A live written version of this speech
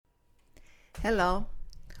Hello,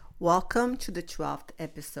 welcome to the 12th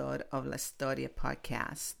episode of La Storia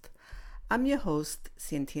podcast. I'm your host,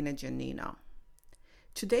 Santina Giannino.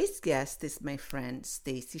 Today's guest is my friend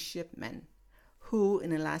Stacey Shipman, who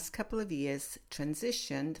in the last couple of years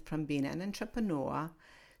transitioned from being an entrepreneur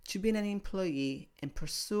to being an employee and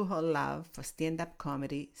pursue her love for stand-up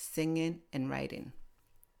comedy, singing, and writing.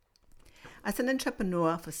 As an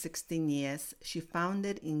entrepreneur for 16 years, she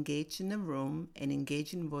founded Engage in the Room and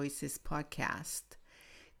Engaging Voices podcast,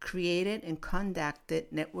 created and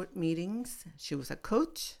conducted network meetings. She was a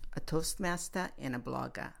coach, a Toastmaster, and a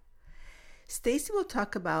blogger. Stacey will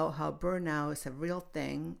talk about how burnout is a real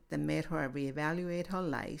thing that made her reevaluate her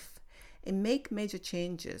life and make major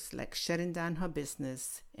changes like shutting down her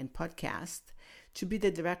business and podcast to be the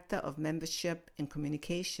Director of Membership and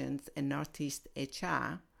Communications in Northeast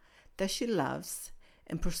HR that she loves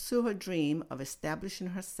and pursue her dream of establishing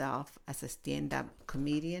herself as a stand-up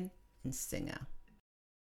comedian and singer.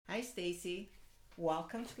 Hi, Stacey.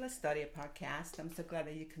 Welcome to La Storia podcast. I'm so glad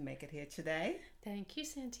that you can make it here today. Thank you,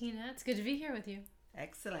 Santina. It's good to be here with you.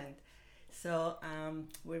 Excellent. So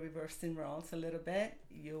we're reversing roles a little bit.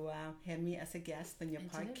 You had me as a guest on your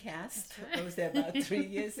podcast. Right. What was that, about 3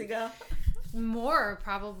 years ago? More,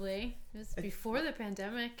 probably. It was before the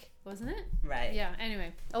pandemic, wasn't it? Right. Yeah,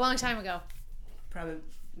 anyway. A long time ago. Probably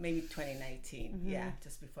maybe 2019. Mm-hmm. Yeah,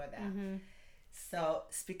 just before that. Mm-hmm. So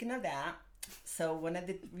speaking of that, so one of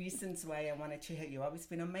the reasons why I wanted to have you always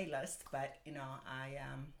been on my list, but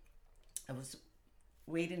I was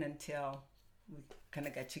waiting until we kind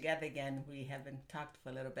of got together again. We haven't talked for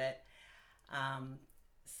a little bit.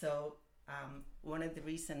 One of the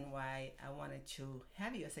reasons why I wanted to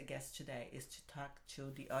have you as a guest today is to talk to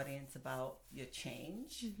the audience about your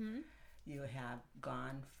change. Mm-hmm. You have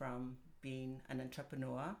gone from being an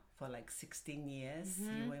entrepreneur for like 16 years.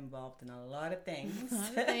 Mm-hmm. You were involved in a lot of things.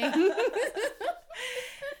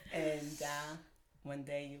 And one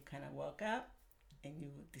day you kind of woke up and you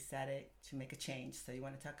decided to make a change. So you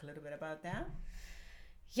want to talk a little bit about that?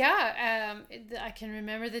 Yeah, I can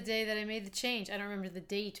remember the day that I made the change. I don't remember the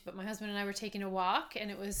date, but my husband and I were taking a walk, and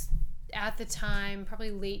it was at the time,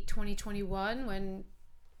 probably late 2021, when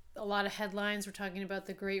a lot of headlines were talking about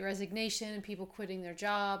the Great Resignation and people quitting their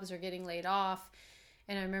jobs or getting laid off.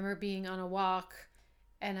 And I remember being on a walk,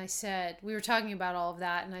 and I said, we were talking about all of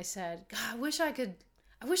that, and I said, God, I wish I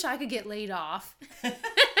could get laid off.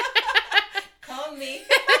 Call me.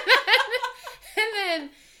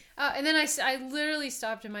 And then I literally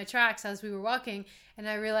stopped in my tracks as we were walking, and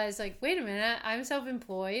I realized, like, wait a minute, I'm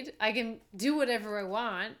self-employed. I can do whatever I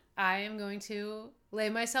want. I am going to lay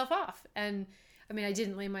myself off. And I mean, I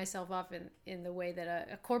didn't lay myself off in the way that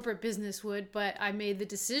a corporate business would, but I made the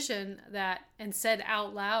decision and said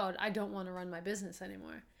out loud, I don't want to run my business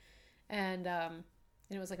anymore. And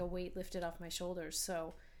it was like a weight lifted off my shoulders.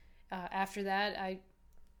 So after that, I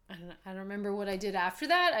don't remember what I did after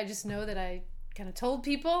that. I just know that I kind of told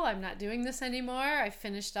people I'm not doing this anymore. I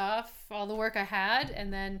finished off all the work I had,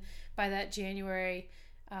 and then by that January,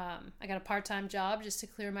 I got a part-time job just to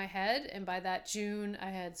clear my head, and by that June, I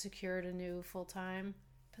had secured a new full-time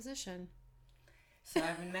position. So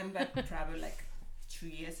I remember probably like 2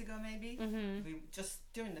 years ago, maybe. Mm-hmm. We just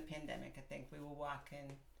during the pandemic, I think we were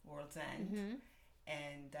walking World's End, mm-hmm.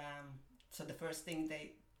 and so the first thing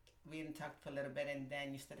we talked for a little bit, and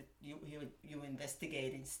then you started you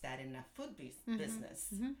investigating starting a food business.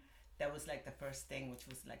 Mm-hmm. That was like the first thing, which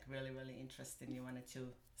was like really, really interesting. You wanted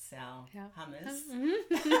to sell hummus. Mm-hmm.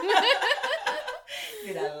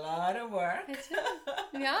 Did a lot of work.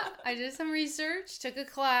 I did some research, took a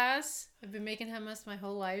class. I've been making hummus my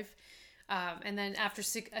whole life. And then after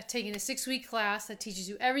taking a 6-week class that teaches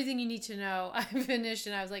you everything you need to know, I finished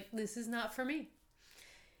and I was like, this is not for me.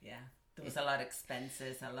 Yeah. There was a lot of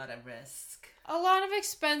expenses, a lot of risk. A lot of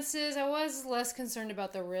expenses. I was less concerned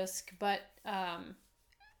about the risk, but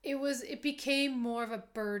it became more of a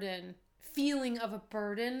feeling of a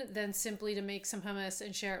burden than simply to make some hummus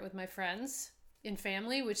and share it with my friends and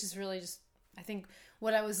family, which is really just, I think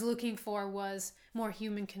what I was looking for was more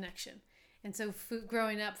human connection. And so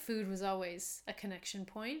growing up, food was always a connection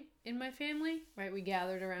point in my family, right? We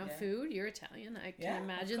gathered around food. You're Italian. I can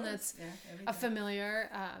imagine that's a familiar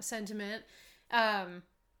sentiment.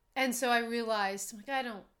 And so I realized, like, I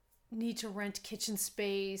don't need to rent kitchen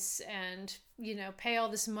space and, pay all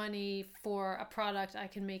this money for a product I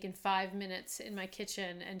can make in 5 minutes in my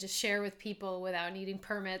kitchen and just share with people without needing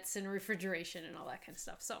permits and refrigeration and all that kind of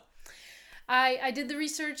stuff. So I did the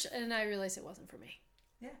research and I realized it wasn't for me.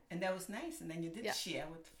 Yeah, and that was nice. And then you did share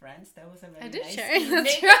with friends. That was a very nice nice share.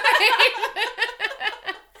 That's right.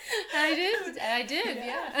 I did,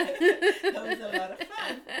 yeah. That was a lot of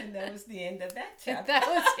fun. And that was was the end of that chapter. That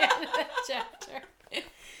was the end of that chapter.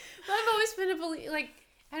 Well, I've always been a believer. Like,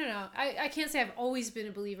 I don't know. I can't say I've always been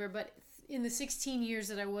a believer, but in the 16 years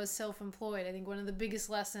that I was self-employed, I think one of the biggest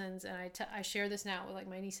lessons, and I share this now with like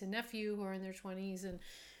my niece and nephew who are in their 20s, and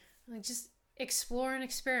like just explore and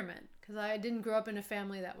experiment. Because I didn't grow up in a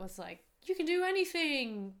family that was like, you can do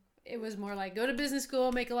anything. It was more like, go to business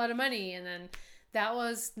school, make a lot of money. And then that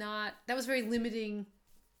was very limiting.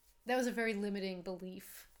 That was a very limiting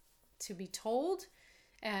belief to be told.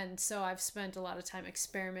 And so I've spent a lot of time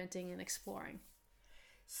experimenting and exploring.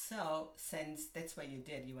 So since that's what you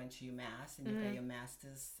did, you went to UMass and you got your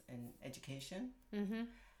master's in education. Mm-hmm.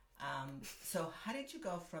 So how did you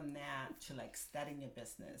go from that to like starting your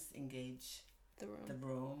business, engage the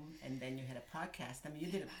room, and then you had a podcast? I mean, you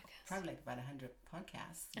did probably like about 100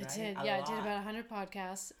 podcasts, right? I did, I did about 100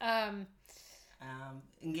 podcasts.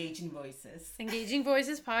 Engaging Voices. Engaging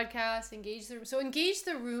Voices podcast, Engage the Room. So Engage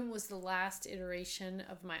the Room was the last iteration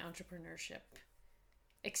of my entrepreneurship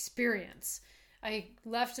experience. I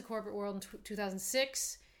left the corporate world in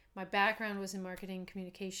 2006. My background was in marketing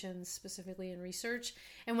communications, specifically in research.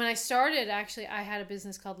 And when I started, actually, I had a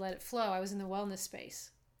business called Let It Flow. I was in the wellness space.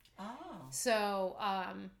 Oh. So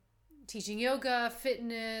teaching yoga,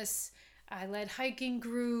 fitness. I led hiking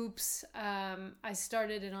groups. I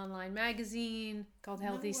started an online magazine called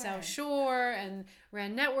Healthy South Shore and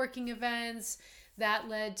ran networking events. That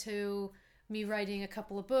led to me writing a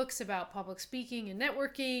couple of books about public speaking and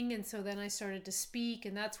networking. And so then I started to speak,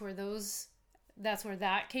 and that's where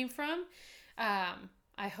that came from. I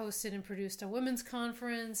hosted and produced a women's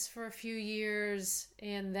conference for a few years,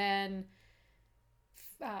 and then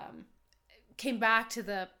came back to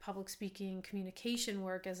the public speaking communication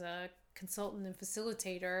work as a consultant and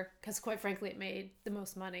facilitator, because quite frankly it made the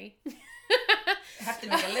most money. Have to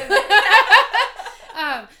make a living.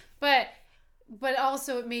 But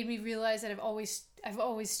also it made me realize that I've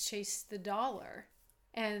always chased the dollar,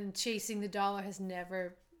 and chasing the dollar has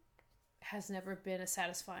never been a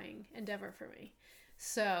satisfying endeavor for me.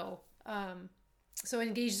 So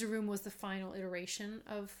Engage the Room was the final iteration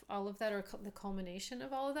of all of that, or the culmination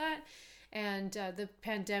of all of that. And the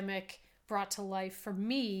pandemic brought to life for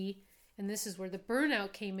me, and this is where the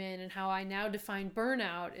burnout came in, and how I now define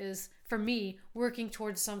burnout is, for me, working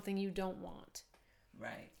towards something you don't want.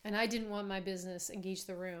 Right. And I didn't want my business, Engage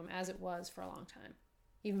the Room, as it was for a long time,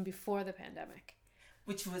 even before the pandemic.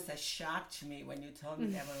 Which was a shock to me when you told me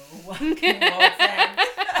that we were walking towards that.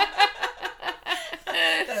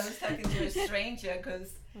 That I was talking to a stranger,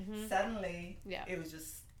 because suddenly it was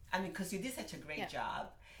just, I mean, because you did such a great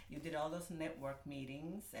job. You did all those network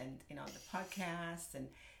meetings and, you know, the podcasts and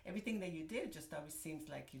everything that you did. Just always seems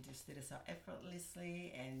like you just did it so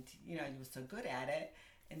effortlessly, and, you know, you were so good at it.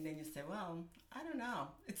 And then you say, well, I don't know.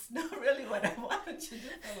 It's not really what I wanted to do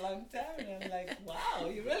for a long time. And I'm like, wow,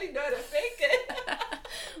 you really know how to fake it.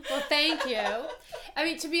 Well, thank you. I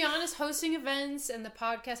mean, to be honest, hosting events and the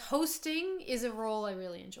podcast, hosting is a role I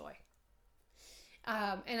really enjoy.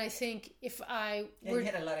 And I think if I were... you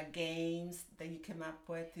had a lot of games that you came up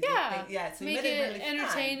with. So make it really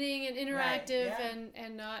entertaining fun. And interactive, right,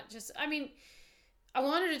 and not just... I mean, I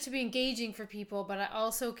wanted it to be engaging for people, but I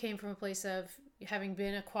also came from a place of having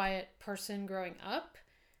been a quiet person growing up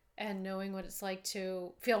and knowing what it's like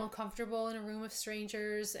to feel uncomfortable in a room of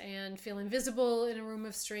strangers and feel invisible in a room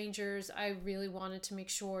of strangers. I really wanted to make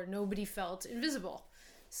sure nobody felt invisible.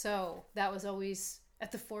 So that was always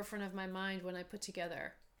at the forefront of my mind when I put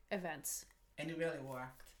together events. And it really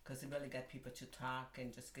worked, because it really got people to talk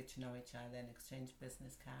and just get to know each other and exchange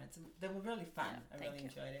business cards. They were really fun. I really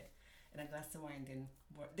enjoyed it. And a glass of wine didn't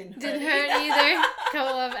hurt either.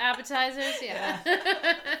 Couple of appetizers, yeah.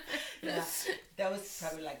 That was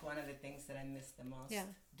probably like one of the things that I missed the most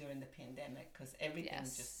during the pandemic, because everything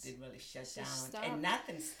just did really shut down. Stopped. And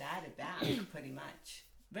nothing started back, pretty much.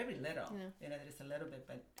 Very little. Yeah. You know, there's a little bit,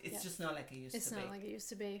 but it's just not like it used to be. It's not like it used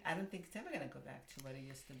to be. I don't think it's ever going to go back to what it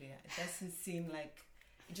used to be. It doesn't seem like,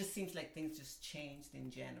 it just seems like things just changed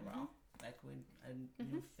in general. Like with a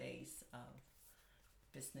new phase of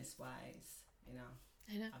business-wise, you know,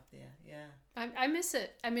 I know. Up there. Yeah. I miss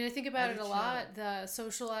it. I mean, I think about it a lot, the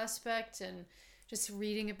social aspect, and just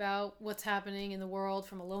reading about what's happening in the world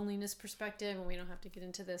from a loneliness perspective. And we don't have to get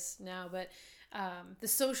into this now, but the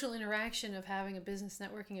social interaction of having a business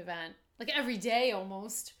networking event, like every day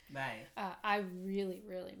almost. Right. I really,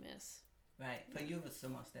 really miss. Right. For you, it's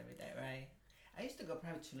almost every day, right? I used to go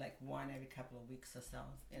probably to like one every couple of weeks or so,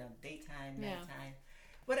 you know, daytime, nighttime.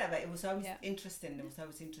 Whatever, it was always interesting. There was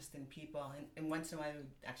always interesting people, and once in a while we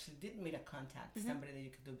actually did meet a contact, somebody that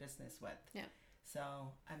you could do business with. Yeah. So,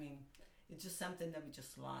 I mean, it's just something that we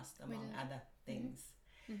just lost among other things.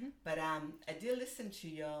 But I did listen to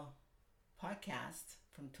your podcast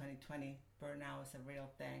from 2020, Burnout is a Real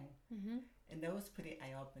Thing. And that was pretty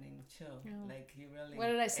eye-opening too. Oh. Like you really What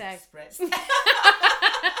did I say? expressed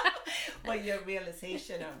well, your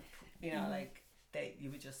realization of, you know, like that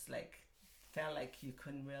you were just like, felt like you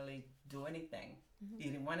couldn't really do anything.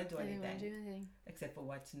 You didn't want to do anything except for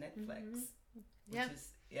watch Netflix. Which is,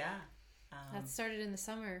 that started in the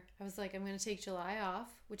summer. I was like, I'm going to take July off,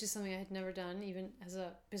 which is something I had never done, even as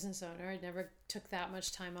a business owner. I never took that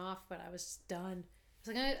much time off, but I was done. I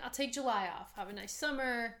was like, I'll take July off, have a nice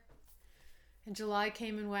summer. And July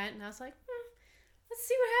came and went, and I was like, let's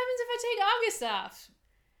see what happens if I take August off.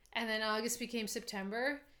 And then August became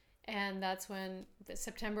September, and that's when the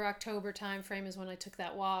September-October time frame is when I took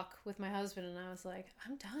that walk with my husband, and I was like,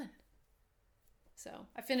 I'm done. So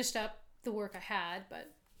I finished up the work I had,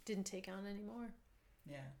 but didn't take on anymore.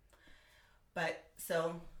 Yeah. But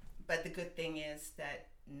the good thing is that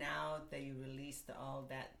now that you released all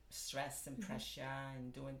that stress and pressure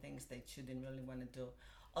and doing things that you didn't really want to do,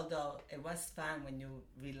 although it was fun when you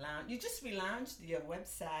relaunched your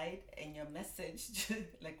website and your message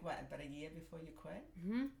like what, about a year before you quit?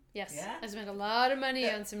 Yes. Yeah. I spent a lot of money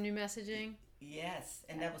on some new messaging. Yes,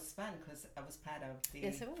 and that was fun because I was part of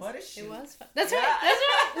the photo shoot. It was fun. That's right.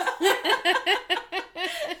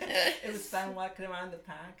 It was fun walking around the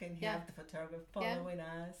park and have the photographer following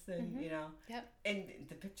us, and you know, and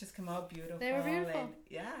the pictures come out beautiful. They were beautiful.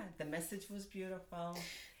 And the message was beautiful.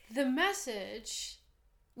 The message,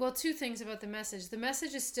 well, two things about the message. The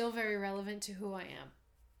message is still very relevant to who I am.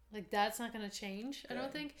 Like, that's not going to change, I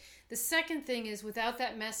don't think. The second thing is, without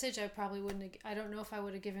that message, I probably wouldn't have, I don't know if I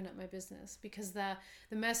would have given up my business, because the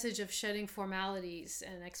message of shedding formalities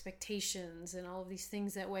and expectations and all of these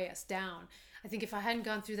things that weigh us down, I think if I hadn't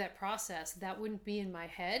gone through that process, that wouldn't be in my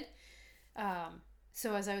head.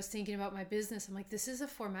 So as I was thinking about my business, I'm like, this is a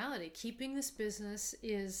formality. Keeping this business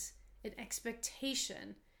is an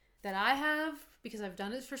expectation that I have because I've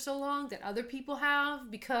done it for so long, that other people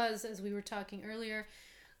have, because as we were talking earlier,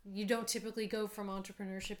 you don't typically go from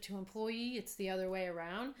entrepreneurship to employee. It's the other way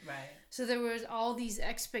around. Right. So there was all these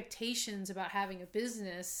expectations about having a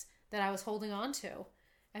business that I was holding on to.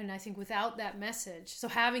 And I think without that message, so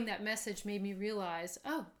having that message made me realize,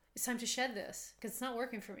 oh, it's time to shed this because it's not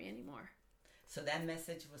working for me anymore. So that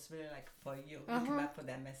message was really like for you. You came up with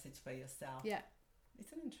that message for yourself. Yeah.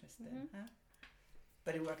 It's interesting, huh?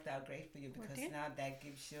 But it worked out great for you because now that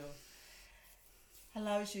gives you,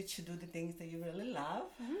 allows you to do the things that you really love.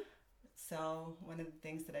 So one of the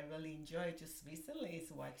things that I really enjoyed just recently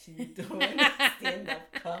is watching you doing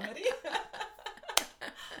stand-up comedy.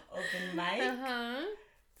 Open mic.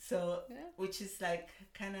 So, which is like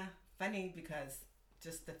kind of funny because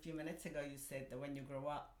just a few minutes ago you said that when you grow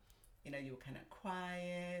up, you know, you were kind of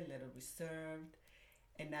quiet, a little reserved.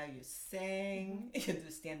 And now you sing, you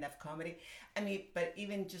do stand-up comedy. I mean, but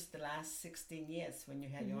even just the last 16 years when you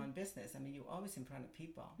had your own business, I mean, you're always in front of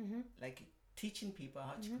people, like teaching people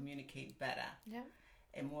how to communicate better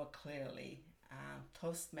and more clearly.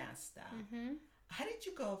 Toastmaster. How did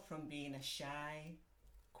you go from being a shy,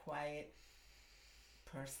 quiet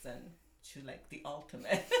person to like the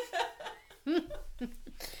ultimate?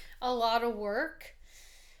 A lot of work.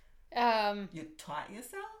 You taught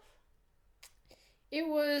yourself? It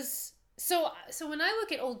was so when I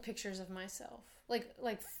look at old pictures of myself, like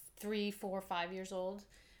 3, 4, 5 years old,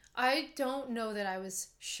 I don't know that I was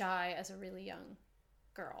shy as a really young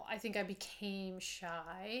girl. I think I became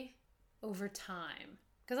shy over time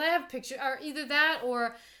because I have pictures, or either that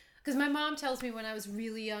or because my mom tells me when I was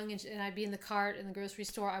really young and I'd be in the cart in the grocery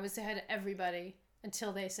store, I would say hi to everybody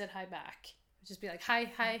until they said hi back. I'd just be like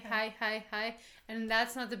hi, and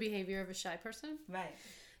that's not the behavior of a shy person. Right.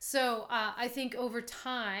 So I think over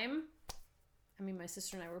time, I mean, my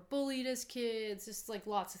sister and I were bullied as kids. Just like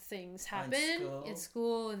lots of things happened in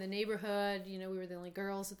school, in the neighborhood. You know, we were the only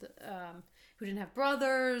girls who didn't have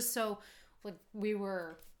brothers. So like we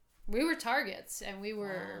were targets, and we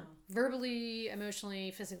were verbally, emotionally,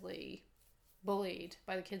 physically bullied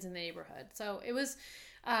by the kids in the neighborhood. So it was.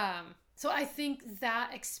 So I think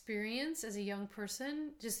that experience as a young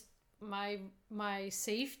person, just my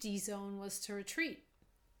safety zone was to retreat.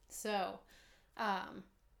 So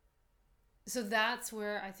that's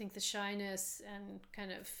where I think the shyness and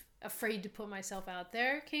kind of afraid to put myself out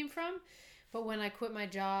there came from. But when I quit my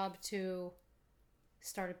job to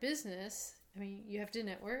start a business, I mean, you have to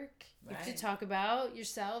network, you have to talk about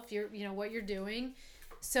yourself, what you're doing.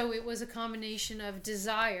 So it was a combination of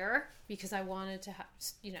desire because I wanted to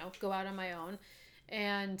go out on my own,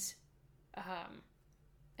 and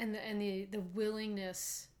the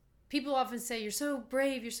willingness people often say you're so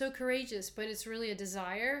brave, you're so courageous, but it's really a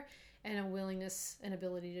desire and a willingness and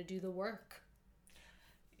ability to do the work.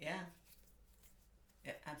 Yeah,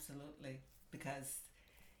 absolutely. Because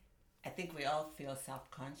I think we all feel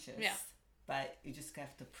self-conscious. Yeah. But you just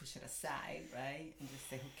have to push it aside, right? And just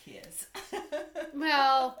say, who cares?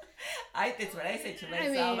 Well, that's what I say to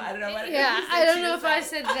myself. I don't know what. Yeah, I don't know if I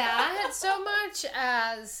said that so much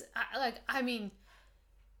as I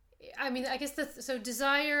guess so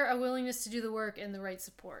desire, a willingness to do the work, and the right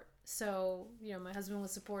support. So, my husband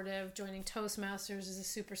was supportive. Joining Toastmasters is a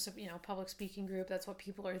super, public speaking group. That's what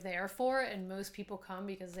people are there for. And most people come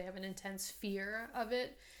because they have an intense fear of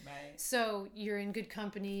it. Right. So you're in good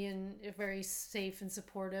company and a very safe and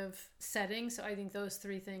supportive setting. So I think those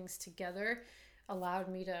three things together allowed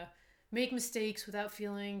me to make mistakes without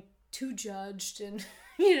feeling too judged. And,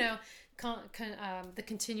 the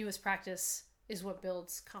continuous practice is what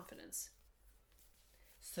builds confidence.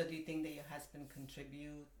 So do you think that your husband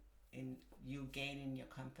contribute in you gaining your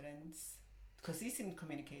confidence? Because he's in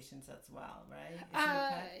communications as well, right?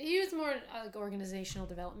 He was more like organizational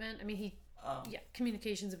development. I mean,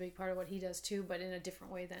 communication's a big part of what he does too, but in a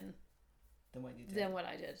different way than what you did. Than what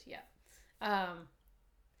I did, yeah.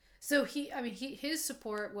 So his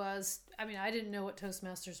support was, I didn't know what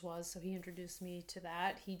Toastmasters was, so he introduced me to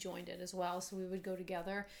that. He joined it as well, so we would go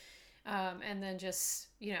together. And then just,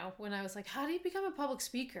 when I was like, how do you become a public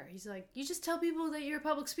speaker? He's like, you just tell people that you're a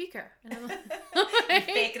public speaker. And I'm like,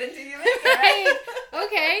 you fake it until you make it, right?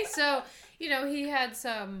 Okay. So, he had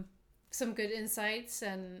some good insights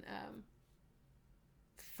and,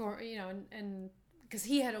 because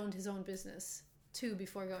he had owned his own business too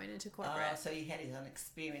before going into corporate. So he had his own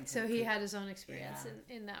experience. So he had his own experience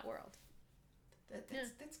in that world.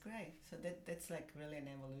 That's great. So that's like really an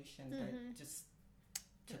evolution that just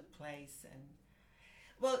took place.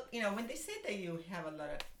 And when they say that you have a lot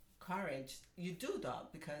of courage, you do though,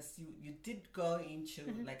 because you did go into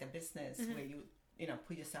like a business where you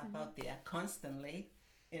put yourself out there constantly,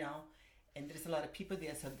 and there's a lot of people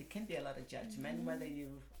there, so there can be a lot of judgment whether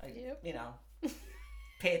you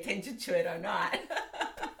pay attention to it or not.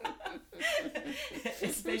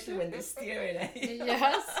 Especially when they're staring at you.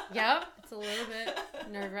 Yes, yep, it's a little bit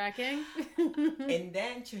nerve-wracking. And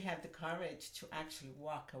then to have the courage to actually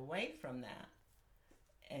walk away from that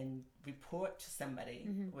and report to somebody,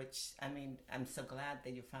 which, I'm so glad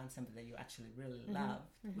that you found somebody that you actually really love,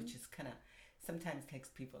 which is kind of, sometimes takes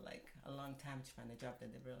people like a long time to find a job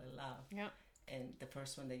that they really love. Yeah. And the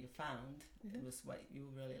first one that you found, it was what you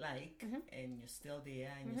really like, and you're still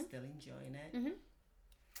there, and you're still enjoying it,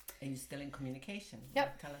 and you're still in communication.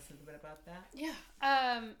 Yep. Tell us a little bit about that. Yeah.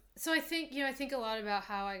 So I think a lot about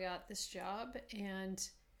how I got this job and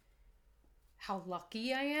how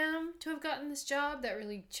lucky I am to have gotten this job. That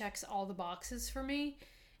really checks all the boxes for me.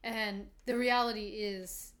 And the reality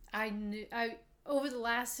is, over the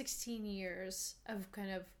last 16 years of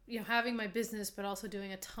kind of, having my business, but also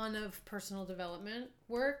doing a ton of personal development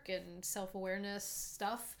work and self-awareness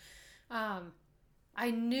stuff,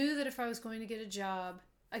 I knew that if I was going to get a job,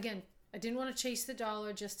 again, I didn't want to chase the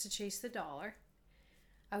dollar just to chase the dollar.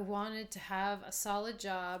 I wanted to have a solid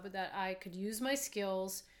job that I could use my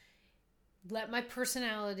skills, let my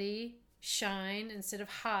personality shine instead of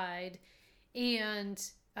hide, and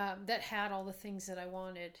that had all the things that I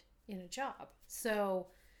wanted in a job. So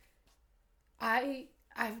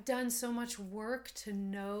I've done so much work to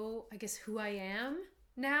know, I guess, who I am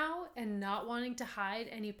now, and not wanting to hide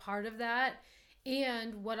any part of that,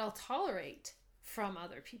 and what I'll tolerate from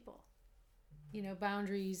other people,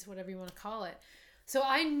 boundaries, whatever you want to call it. So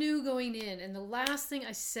I knew going in, and the last thing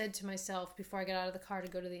I said to myself before I got out of the car to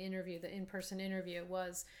go to the interview, the in-person interview,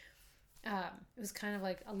 was, it was kind of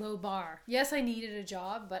like a low bar. Yes, I needed a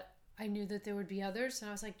job, but I knew that there would be others. And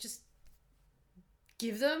I was like, just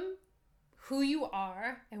give them who you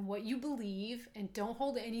are and what you believe, and don't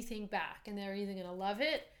hold anything back. And they're either going to love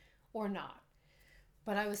it or not.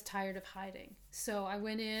 But I was tired of hiding. So I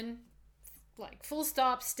went in, like, full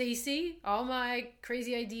stop, Stacey, all my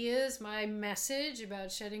crazy ideas, my message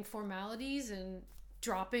about shedding formalities and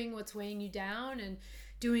dropping what's weighing you down and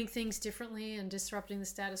doing things differently and disrupting the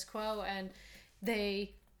status quo. And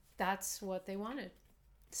that's what they wanted.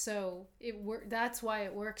 So that's why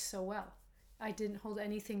it works so well. I didn't hold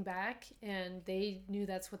anything back, and they knew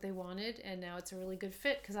that's what they wanted, and now it's a really good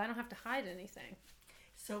fit because I don't have to hide anything.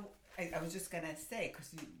 So I was just gonna say,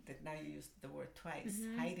 because now you used the word twice,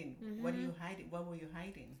 hiding. What are you hiding? What were you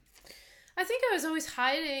hiding? I think I was always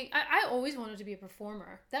hiding. I always wanted to be a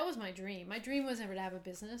performer. That was my dream. My dream was never to have a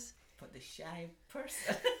business. For the shy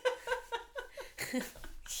person.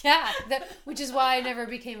 Yeah, which is why I never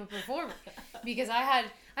became a performer, because I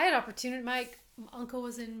I had opportunity. My uncle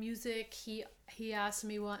was in music. He asked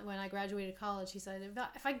me when I graduated college. He said,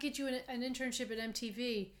 if I get you an internship at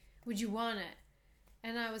MTV, would you want it?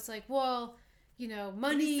 And I was like, well,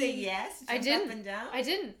 money. Did you say yes? I didn't. Up and down? I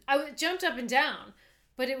didn't. Jumped up and down,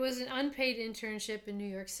 but it was an unpaid internship in New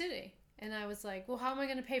York City, and I was like, well, how am I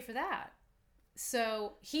going to pay for that?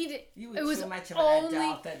 So he did. It was too much of an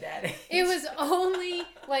adult at that age. It was only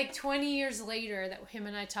like 20 years later that him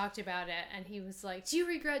and I talked about it, and he was like, "Do you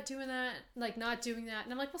regret doing that? Like not doing that?"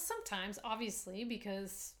 And I'm like, "Well, sometimes, obviously,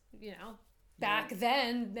 because back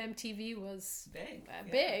then MTV was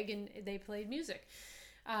big, and they played music."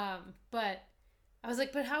 But I was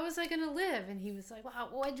like, "But how was I going to live?" And he was like, "Wow,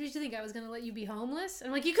 what did you think I was going to let you be homeless?" And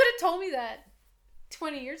I'm like, "You could have told me that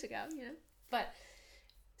 20 years ago, But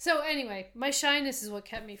so anyway, my shyness is what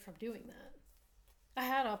kept me from doing that. I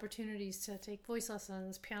had opportunities to take voice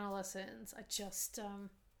lessons, piano lessons. I just,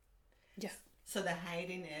 So the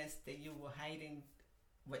hiding is that you were hiding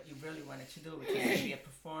what you really wanted to do, which was to be a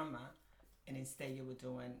performer, and instead you were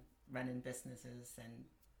running businesses, and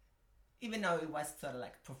even though it was sort of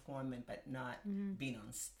like performing, but not being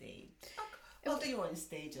on stage. Although you were on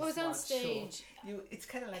stage as well. I was on stage. Sure. It's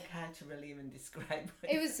kind of like hard to really even describe.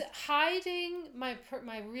 It was hiding my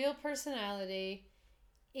real personality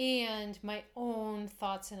and my own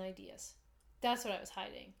thoughts and ideas. That's what I was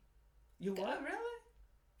hiding. You were? Really?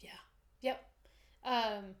 Yeah. Yep.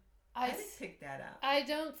 I didn't pick that up. I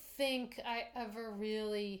don't think I ever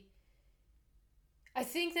really... I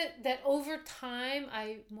think that over time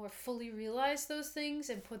I more fully realized those things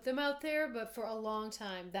and put them out there, but for a long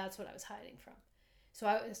time that's what I was hiding from.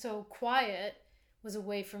 So quiet was a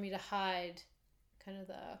way for me to hide kind of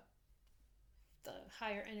the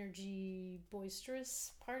higher energy,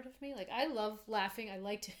 boisterous part of me. Like I love laughing. I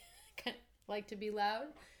like to be loud.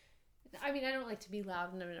 I mean, I don't like to be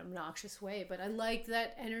loud in an obnoxious way, but I like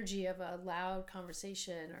that energy of a loud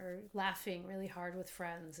conversation or laughing really hard with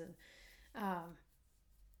friends. And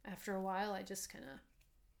after a while, I just kind of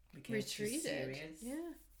retreated.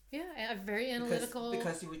 Yeah. I'm very analytical.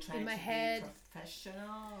 Because you were trying in my to head. Be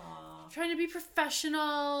professional. Trying to be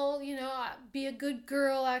professional. Be a good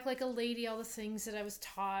girl, act like a lady. All the things that I was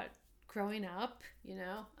taught growing up.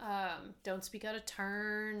 Don't speak out of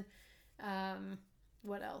turn.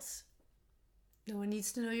 What else? No one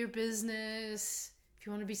needs to know your business. If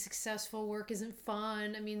you want to be successful, work isn't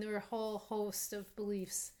fun. I mean, there were a whole host of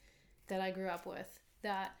beliefs that I grew up with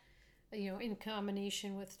that, in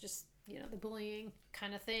combination with just, the bullying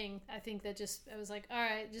kind of thing. I think that I was like, all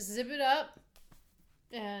right, just zip it up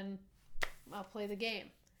and I'll play the game.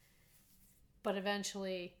 But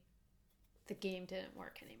eventually the game didn't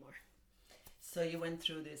work anymore. So you went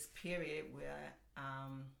through this period where,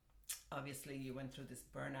 obviously you went through this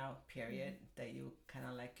burnout period that you kind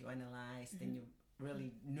of like you analyzed and you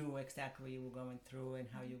really knew exactly what you were going through and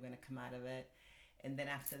how you were going to come out of it. And then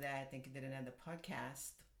after that, I think you did another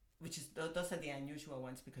podcast, which is those are the unusual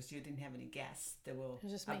ones because you didn't have any guests that were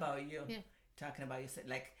about you, talking about yourself,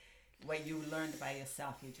 like what you learned by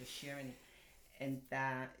yourself. You're just sharing, and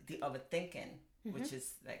the overthinking, which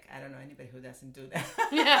is like I don't know anybody who doesn't do that.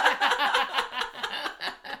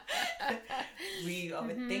 We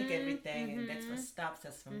overthink everything, and that's what stops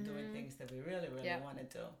us from doing things that we really, really want to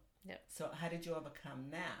do. Yep. So how did you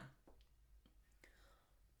overcome that?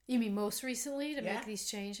 You mean most recently to make these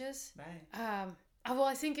changes? Right. Well,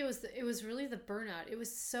 I think it was really the burnout. It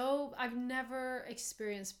was I've never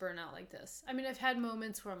experienced burnout like this. I mean, I've had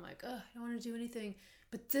moments where I'm like, I don't want to do anything.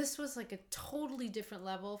 But this was like a totally different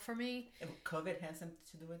level for me. COVID has something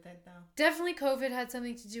to do with that, though? Definitely COVID had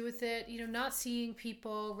something to do with it. Not seeing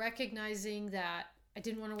people, recognizing that I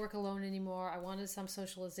didn't want to work alone anymore. I wanted some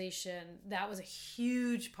socialization. That was a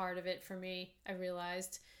huge part of it for me, I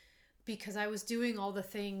realized. Because I was doing all the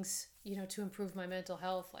things, to improve my mental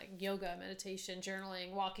health, like yoga, meditation,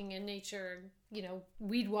 journaling, walking in nature,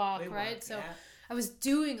 weed walk, right? So I was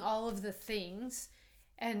doing all of the things.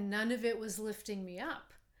 And none of it was lifting me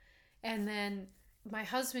up. And then my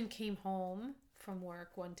husband came home from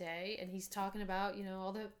work one day and he's talking about,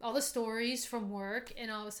 all the stories from work.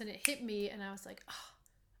 And all of a sudden it hit me and I was like,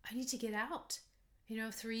 I need to get out.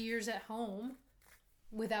 3 years at home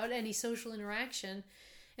without any social interaction.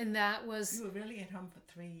 And that was... You were really at home for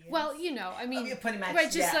 3 years? Well, I mean... pretty much,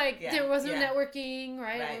 right, just there wasn't networking,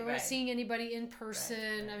 right? We weren't right. seeing anybody in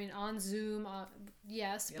person. Right. I mean, on Zoom,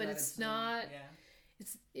 yes, but it's not... Yeah.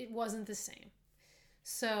 It wasn't the same.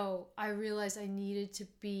 So I realized I needed to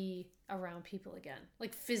be around people again,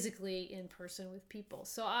 like physically in person with people.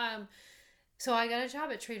 So I got a job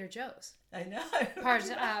at Trader Joe's. I know.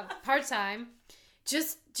 Part-time,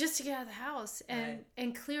 just to get out of the house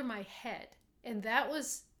and clear my head. And that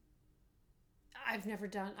was, I've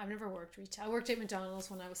never worked retail. I worked at McDonald's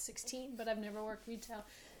when I was 16, but I've never worked retail.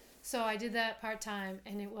 So I did that part-time,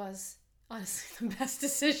 and it was honestly the best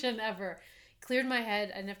decision ever. Cleared my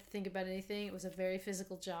head. I didn't have to think about anything. It was a very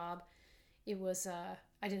physical job. It was, I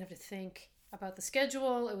didn't have to think about the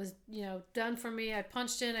schedule. It was, done for me. I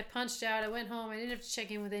punched in, I punched out, I went home. I didn't have to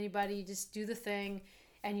check in with anybody. You just do the thing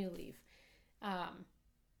and you leave.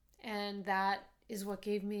 And that is what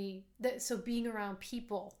gave me that. So being around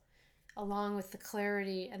people, along with the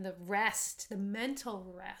clarity and the rest, the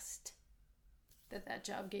mental rest that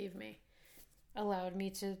job gave me, allowed me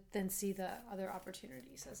to then see the other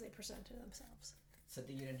opportunities as they presented themselves. So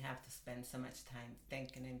that you didn't have to spend so much time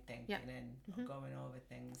thinking and going over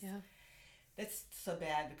things. Yeah. That's so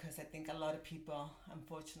bad, because I think a lot of people,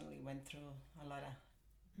 unfortunately, went through a lot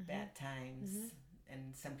of bad times.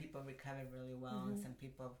 And some people recovered really well, and some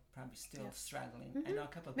people probably still struggling. I know a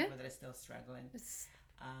couple of people that are still struggling,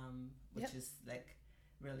 which is like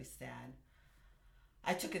really sad.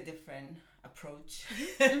 I took a different approach.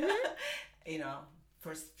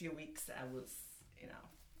 First few weeks I was,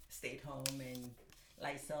 stayed home and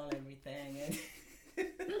Lysol everything,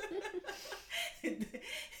 and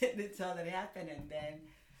that's all that happened. And then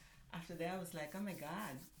after that I was like, oh my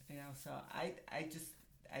God, so I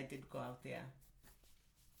did go out there.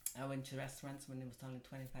 I went to restaurants when it was only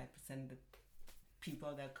 25% of the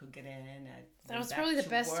people that could get in. That was probably the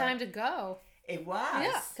best time to go. It was.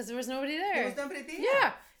 Yeah, because there was nobody there. There was nobody there.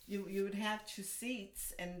 Yeah. You would have 2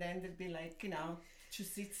 seats, and then there'd be like, 2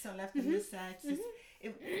 seats on left and the sides.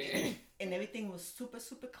 And everything was super,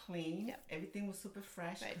 super clean. Yep. Everything was super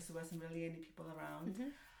fresh, because there wasn't really any people around.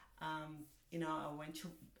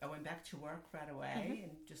 I went back to work right away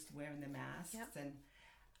and just wearing the masks. Yep. And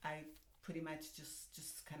I pretty much just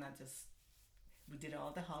we did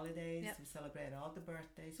all the holidays. Yep. We celebrated all the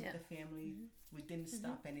birthdays with the family. We didn't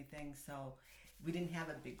stop anything, so we didn't have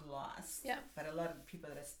a big loss. Yeah. But a lot of the people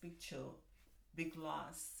that I speak to, big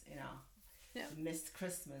loss, they missed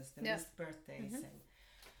Christmas, they missed birthdays.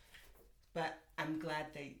 But I'm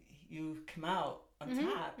glad that you come out on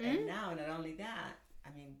top. And now, not only that, I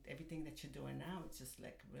mean, everything that you're doing now, it's just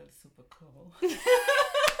like really super cool.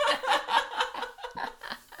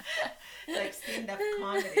 Like stand-up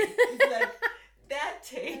comedy. It's like, that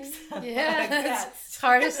takes it's the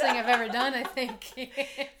hardest thing I've ever done, I think.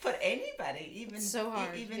 For anybody, even so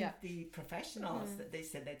hard. Even the professionals, they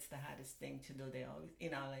said that's the hardest thing to do. They always,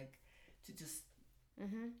 like to just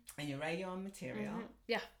and you write your own material.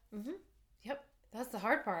 Yeah. Yep. That's the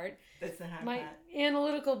hard part. That's the hard part. My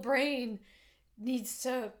analytical brain needs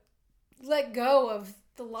to let go of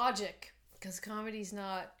the logic, because comedy's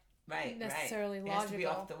not necessarily logical. It has to be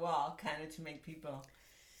off the wall, kind of, to make people.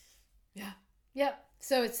 Yeah. Yep.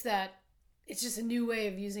 So it's just a new way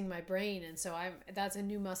of using my brain, and so that's a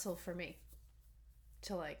new muscle for me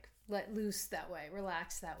to like let loose that way,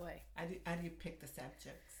 relax that way. How do you pick the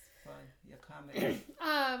subjects for your comedy?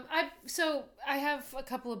 I have a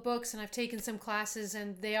couple of books, and I've taken some classes,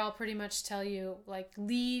 and they all pretty much tell you like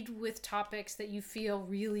lead with topics that you feel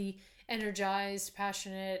really energized,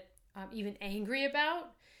 passionate, even angry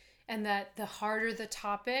about, and that the harder the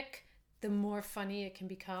topic, the more funny it can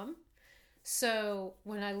become. So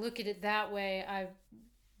when I look at it that way, I'm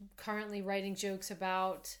currently writing jokes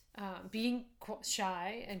about being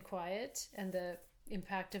shy and quiet and the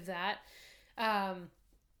impact of that.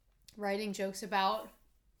 Writing jokes about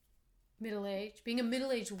being a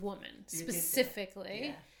middle-aged woman specifically.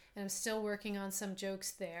 Yeah. And I'm still working on some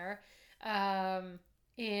jokes there. And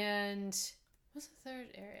what's the third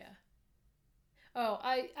area? Oh,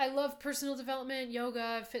 I love personal development,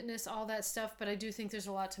 yoga, fitness, all that stuff, but I do think there's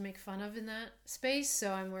a lot to make fun of in that space,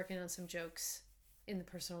 so I'm working on some jokes in the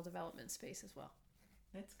personal development space as well.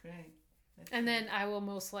 That's great. Then I will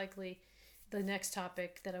most likely, the next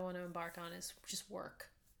topic that I want to embark on is just work.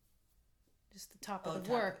 Just the topic of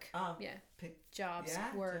work. Jobs,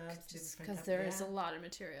 work, just because there is a lot of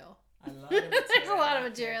material. There's a lot of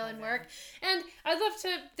material in work. And I'd love to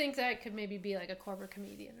think that I could maybe be like a corporate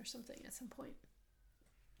comedian or something at some point.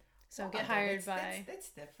 So get hired by... That's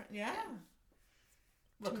different, yeah.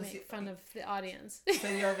 Well, to make fun of the audience. So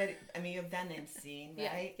you've done MCing,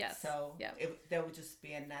 right? Yeah, yes. So there would just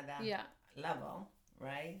be another level,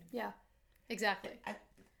 right? Yeah, exactly.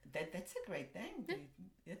 That's a great thing. Yeah.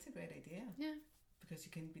 That's a great idea. Yeah. Because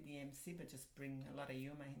you can be the MC, but just bring a lot of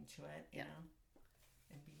humor into it, you know,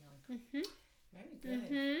 and be on. Very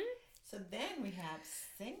good. So then we have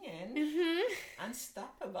singing,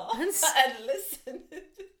 Unstoppable. And listen.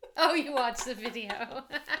 Oh, you watched the video.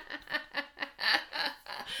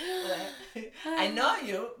 I know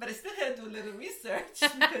you, but I still had to do a little research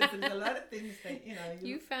because there's a lot of things that,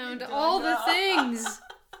 you found all the things.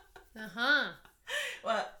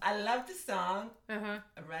 Well, I love the song. I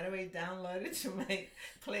right away downloaded it to my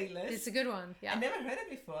playlist. It's a good one. Yeah. I never heard it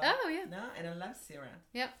before. Oh, yeah. No, and I love Sarah.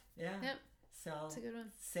 Yep. Yeah. Yep. So, it's a good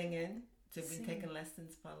one. Singing. So, we've been taking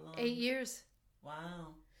lessons for a long 8 years.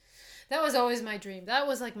 Wow. That was always my dream. That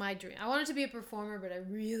was like my dream. I wanted to be a performer, but I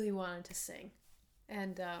really wanted to sing.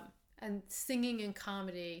 And singing and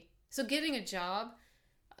comedy. So getting a job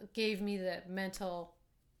gave me the mental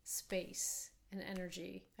space and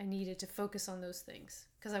energy I needed to focus on those things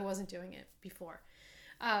because I wasn't doing it before.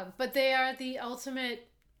 But they are the ultimate,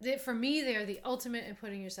 for me, they are the ultimate in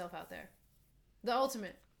putting yourself out there. The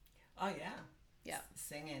ultimate. Oh, yeah. Yeah.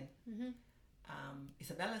 Singing.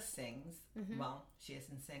 Isabella sings. Well, she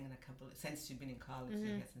hasn't sang in since she's been in college. She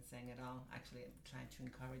hasn't sang at all. Actually, I'm trying to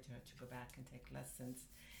encourage her to go back and take lessons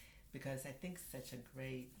because I think such a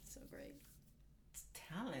great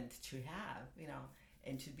talent to have,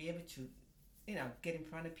 and to be able to, get in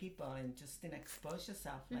front of people and just expose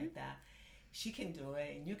yourself like that. She can do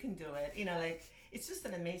it, and you can do it. It's just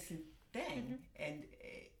an amazing thing, and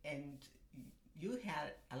you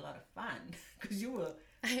had a lot of fun because you were.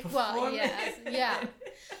 Well, yeah.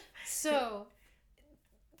 So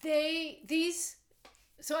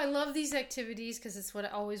so I love these activities because it's what I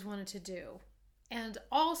always wanted to do. And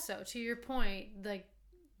also, to your point, like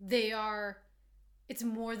it's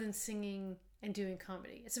more than singing and doing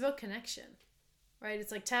comedy. It's about connection, right?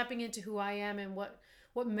 It's like tapping into who I am and what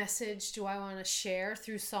message do I want to share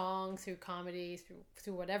through song, through comedy,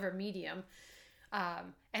 through whatever medium.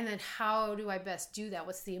 And then how do I best do that?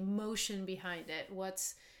 What's the emotion behind it? What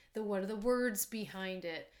are the words behind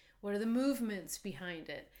it? What are the movements behind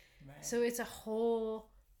it? Right. So it's a whole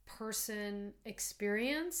person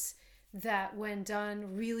experience that when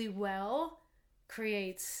done really well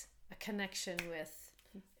creates a connection with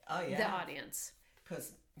the audience.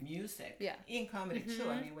 Because music, in comedy too,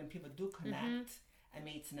 I mean, when people do connect, I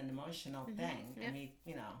mean, it's an emotional thing. I mean,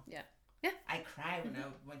 I cry when I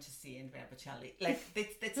went to see Andrea Bocelli. Like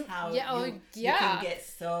that's how you can get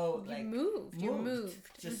so like You're moved.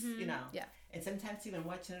 Just and sometimes even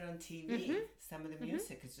watching it on TV, some of the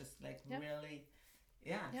music is just like really,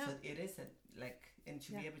 So it is and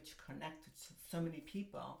to be able to connect with so many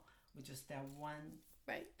people with just that one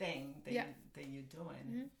thing that you're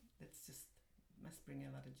doing, it's just must bring you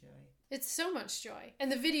a lot of joy. It's so much joy.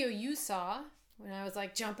 And the video you saw. When I was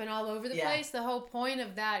like jumping all over the place, the whole point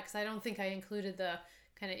of that, because I don't think I included the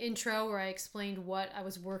kind of intro where I explained what I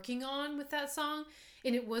was working on with that song,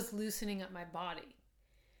 and it was loosening up my body.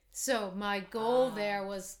 So my goal there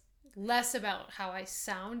was less about how I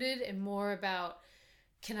sounded and more about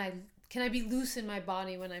can I be loose in my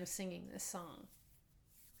body when I'm singing this song.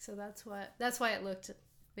 So that's why it looked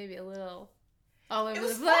maybe a little all over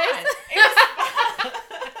the place.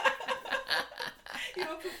 You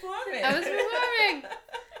were performing. I was performing.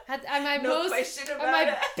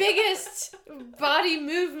 My biggest body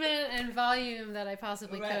movement and volume that I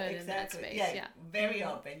possibly could in that space. Yeah. Very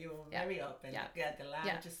open. You were very open. Yeah. The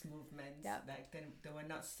largest movements. Yeah. Like they were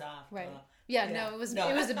not soft. Right. No, it was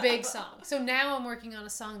a big song. So now I'm working on a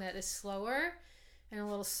song that is slower and a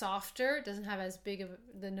little softer. It doesn't have as big of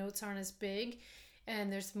the notes aren't as big,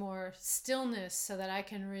 and there's more stillness so that I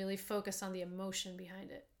can really focus on the emotion behind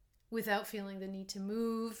it, without feeling the need to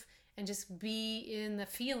move and just be in the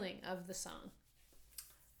feeling of the song.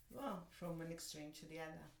 Well, from one extreme to the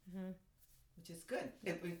other, which is good,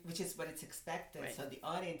 which is what it's expected. Right. So the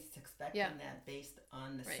audience is expecting that based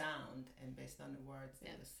on the sound and based on the words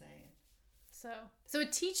that you're saying. So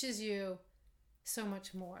it teaches you so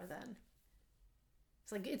much more than,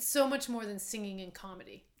 it's so much more than singing in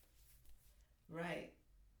comedy. Right.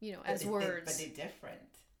 As words. But they're different.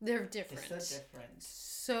 They're different. They're so different.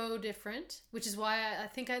 So different, which is why I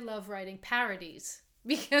think I love writing parodies,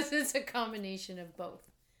 because it's a combination of both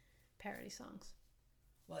parody songs.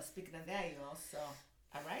 Well, speaking of that, you're also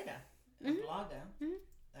a writer, a blogger.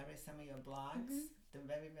 I read some of your blogs. They're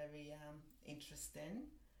very, very interesting.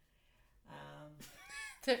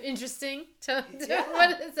 They're interesting?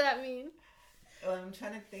 What does that mean? Well, I'm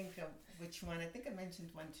trying to think of which one. I think I mentioned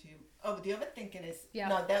one too. Oh, the Overthinking is... Yeah.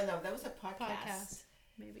 No, that was a podcast.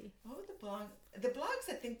 Maybe. What were the blogs? The blogs,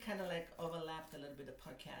 I think, kind of overlapped a little bit of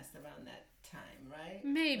podcast around that time, right?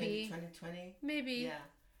 Maybe 2020. Maybe. Yeah.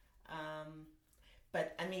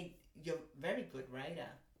 But I mean, you're a very good writer.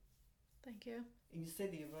 Thank you. And you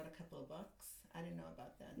said that you wrote a couple of books. I didn't know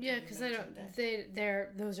about that. Yeah, because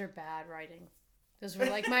those are bad writing. Those were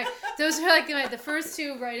the first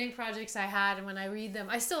two writing projects I had, and when I read them,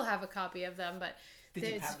 I still have a copy of them, but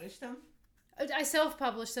Did you publish them? I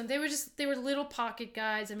self-published them. They were little pocket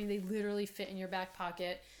guides. I mean, they literally fit in your back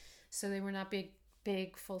pocket. So they were not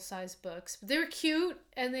big full-size books. But they were cute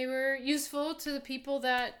and they were useful to the people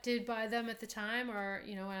that did buy them at the time, or,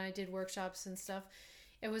 you know, when I did workshops and stuff.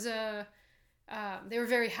 It was they were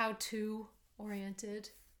very how-to oriented,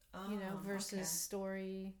 versus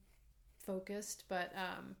story focused. But,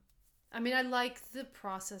 I mean, I like the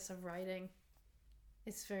process of writing.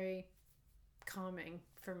 It's very calming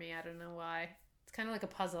for me. I don't know why. It's kind of like a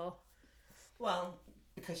puzzle. Well,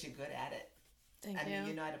 because you're good at it. Thank you. I mean,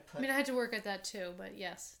 you know how to put... I mean, I had to work at that too, but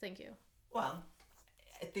yes, thank you. Well,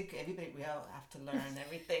 I think we all have to learn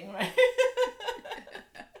everything, right?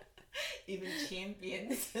 Even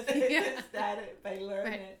champions started by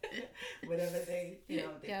learning whatever they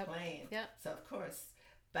playing. Yeah. So, of course.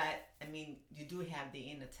 But, I mean, you do have the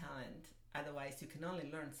inner talent. Otherwise, you can only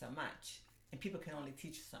learn so much. And people can only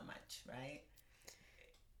teach you so much, right?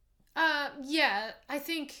 Yeah, I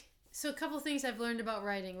think... So a couple of things I've learned about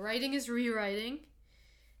writing. Writing is rewriting.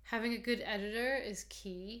 Having a good editor is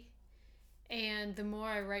key. And the more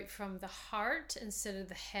I write from the heart instead of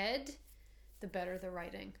the head, the better the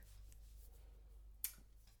writing.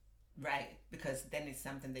 Right, because then it's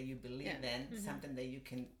something that you believe in, something that you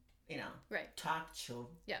can, talk to.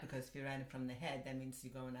 Yeah. Because if you're writing from the head, that means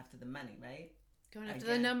you're going after the money, right? Going after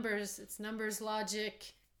the numbers. It's numbers,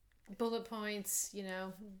 logic, bullet points,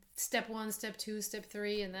 step 1, step 2, step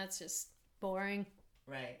 3, and that's just boring.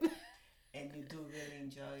 Right. And you do really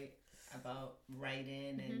enjoy about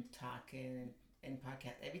writing and talking and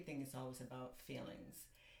podcast. Everything is always about feelings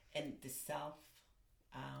and the self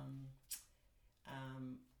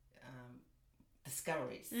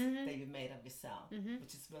discoveries that you made of yourself,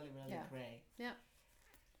 which is really, really great. Yeah.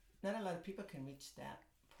 Not a lot of people can reach that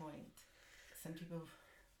point. Some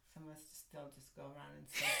of us still just go around in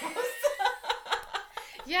circles.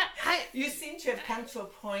 Yeah, you seem to have come to a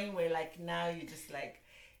point where, like, now you just like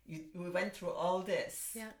we went through all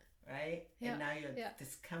this, right? And now you're at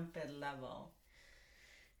this comfort level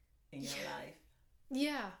in your life.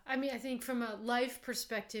 Yeah, I mean, I think from a life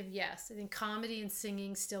perspective, yes, I think comedy and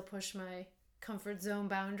singing still push my comfort zone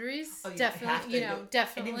boundaries. Oh, definitely,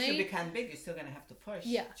 definitely. And if you become big, you're still gonna have to push.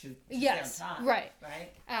 Yeah. To stay on top. Right.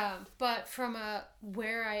 Right. But from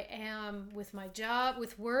where I am with my job,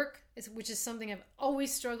 with work, which is something I've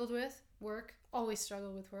always struggled with. Always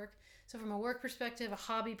struggled with work. So from a work perspective, a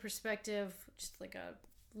hobby perspective, just like a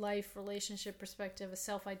life relationship perspective, a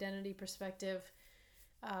self-identity perspective,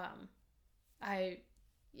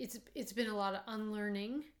 it's been a lot of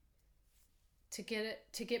unlearning to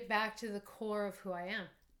get back to the core of who I am.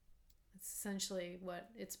 That's essentially what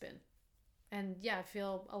it's been. And yeah, I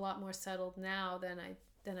feel a lot more settled now than I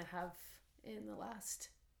have in the last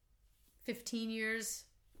 15 years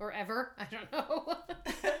or ever. I don't know.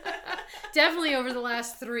 Definitely over the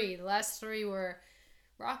last 3. The last 3 were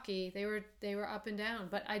rocky. They were up and down,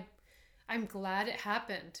 but I'm glad it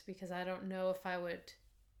happened, because I don't know if I would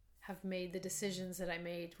have made the decisions that I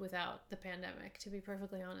made without the pandemic, to be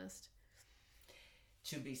perfectly honest.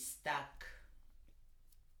 To be stuck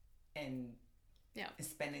and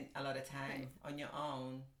spending a lot of time on your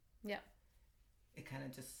own. Yeah. It kind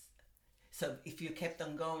of just... So if you kept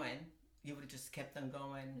on going, you would have just kept on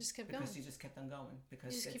going. You just kept on going.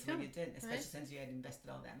 Because that's what you did. Especially since you had invested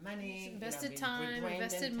all that money. Invested time,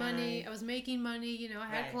 invested money. I was making money. I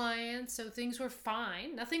had clients. So things were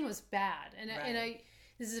fine. Nothing was bad. And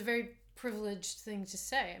this is a very privileged thing to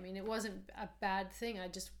say. I mean, it wasn't a bad thing.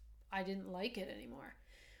 I didn't like it anymore,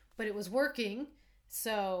 but it was working.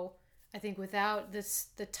 So I think without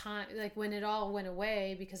the time, like when it all went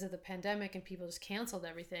away because of the pandemic and people just canceled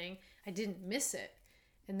everything, I didn't miss it.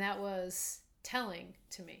 And that was telling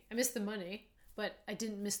to me. I missed the money, but I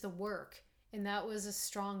didn't miss the work. And that was a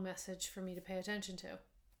strong message for me to pay attention to,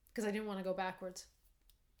 because I didn't want to go backwards.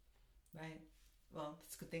 Right. Well,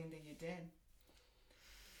 it's a good thing that you did.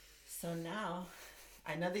 So now,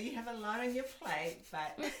 I know that you have a lot on your plate,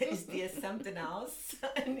 but is there something else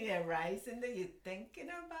on the horizon that you're thinking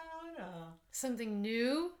about? Or? Something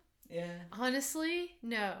new? Yeah. Honestly,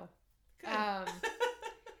 no. Good.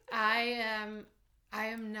 I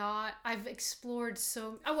am not. I've explored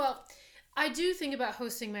so... well, I do think about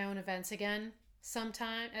hosting my own events again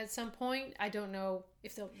at some point. I don't know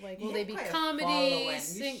if they'll, will they be comedy?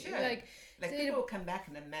 People will come back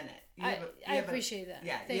in a minute. I appreciate that.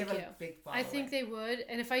 Yeah, Thank you. A big following. I think they would.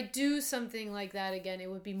 And if I do something like that again, it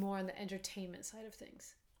would be more on the entertainment side of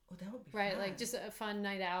things. Oh, that would be right. Fun. Like just a fun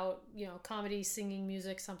night out, comedy, singing,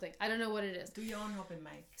 music, something. I don't know what it is. Do your own open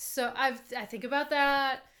mic. So I think about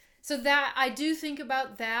that. So that I do think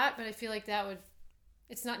about that, but I feel like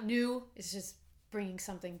it's not new. It's just bringing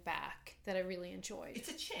something back that I really enjoyed. It's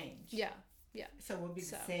a change. Yeah. Yeah. So it will be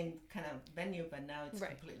the same kind of venue, but now it's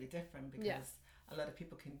completely different because a lot of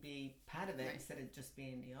people can be part of it instead of just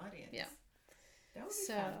being in the audience. Yeah. That would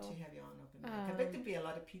be fun to have your own open mic. I bet there'd be a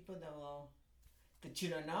lot of people that you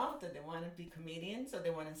don't know, that they want to be comedians or they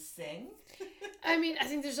want to sing. I mean, I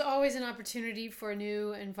think there's always an opportunity for a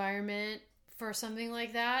new environment for something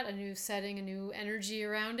like that, a new setting, a new energy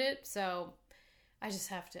around it. So I just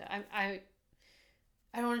have to, I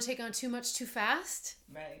don't want to take on too much too fast.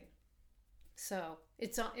 Right. So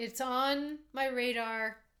it's on my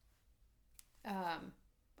radar.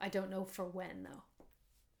 I don't know for when though.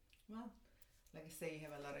 Well, like I say, you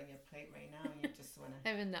have a lot on your plate right now, and you just want to.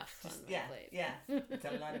 I have enough on my plate. Yeah, it's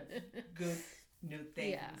a lot of good new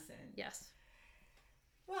things. Yeah. And, yes.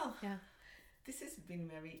 Well, this has been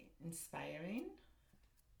very inspiring.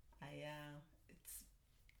 It's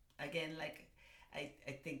again like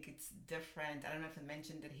I think it's different. I don't know if I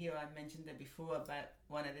mentioned it here or I mentioned it before, but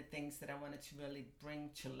one of the things that I wanted to really bring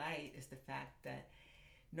to light is the fact that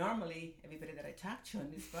normally everybody that I talk to on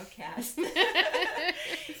this podcast,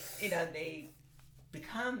 they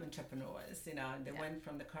become entrepreneurs, and they went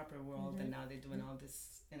from the corporate world and now they're doing all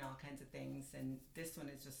this and all kinds of things. And this one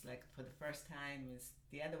is just like for the first time is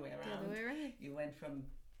the other way around. You went from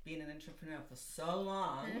being an entrepreneur for so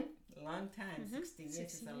long, a long time, 16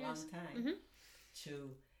 years is a long time,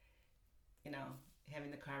 to,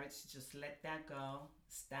 having the courage to just let that go,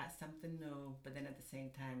 start something new, but then at the same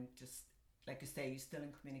time, just like you say, you're still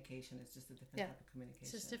in communication. It's just a different type of communication.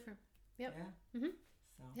 It's just different. Yep. Yeah. Mm-hmm.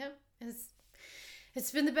 So. Yep.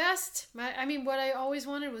 It's been the best. I mean, what I always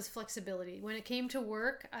wanted was flexibility. When it came to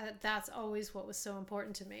work, that's always what was so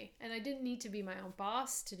important to me. And I didn't need to be my own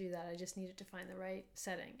boss to do that. I just needed to find the right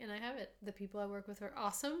setting. And I have it. The people I work with are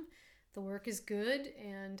awesome. The work is good,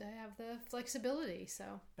 and I have the flexibility.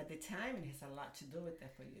 So, but the timing has a lot to do with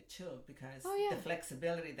that for you too, because the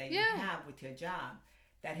flexibility that you have with your job,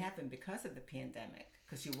 that happened because of the pandemic,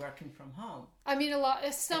 because you're working from home. I mean,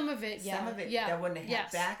 some of it, that wouldn't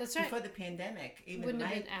have back that's right. before the pandemic. Even wouldn't my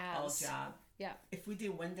have been old job. Yeah. If we did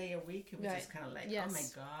one day a week, it was just kind of like, oh my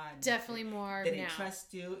God. Definitely more they didn't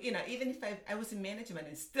trust you. Even if I was in management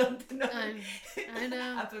and still didn't know. I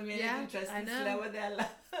know. Upper management trust is slower than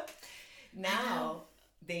now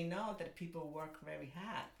they know that people work very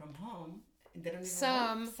hard from home. And they don't even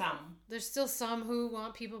some. There's still some who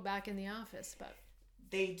want people back in the office, but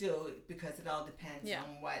they do, because it all depends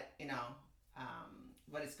on what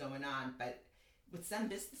what is going on. But with some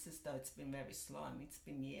businesses, though, it's been very slow. I mean, it's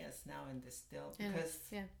been years now, and they're still, because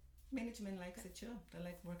management likes it too. They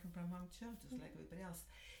like working from home too, just like everybody else.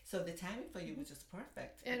 So the timing for you was just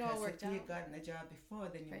perfect. It all worked out. If you had gotten a job before,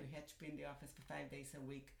 then you would have to be in the office for 5 days a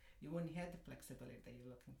week. You wouldn't have the flexibility that you're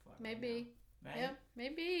looking for. Maybe. Right now, right? Yep.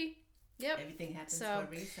 Maybe. Yep. Everything happens for a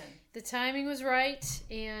reason. The timing was right,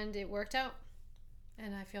 and it worked out.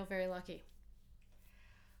 And I feel very lucky.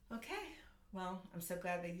 Okay. Well, I'm so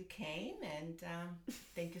glad that you came, and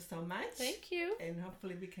thank you so much. Thank you. And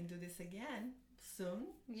hopefully we can do this again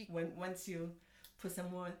soon. Once you put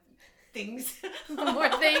some more things. More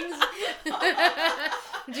things.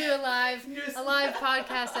 Do a live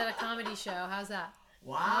podcast at a comedy show. How's that?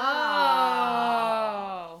 Wow.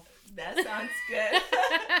 Oh. That sounds good.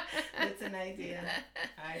 That's an idea.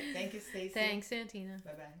 All right. Thank you, Stacey. Thanks, Santina.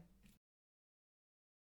 Bye-bye.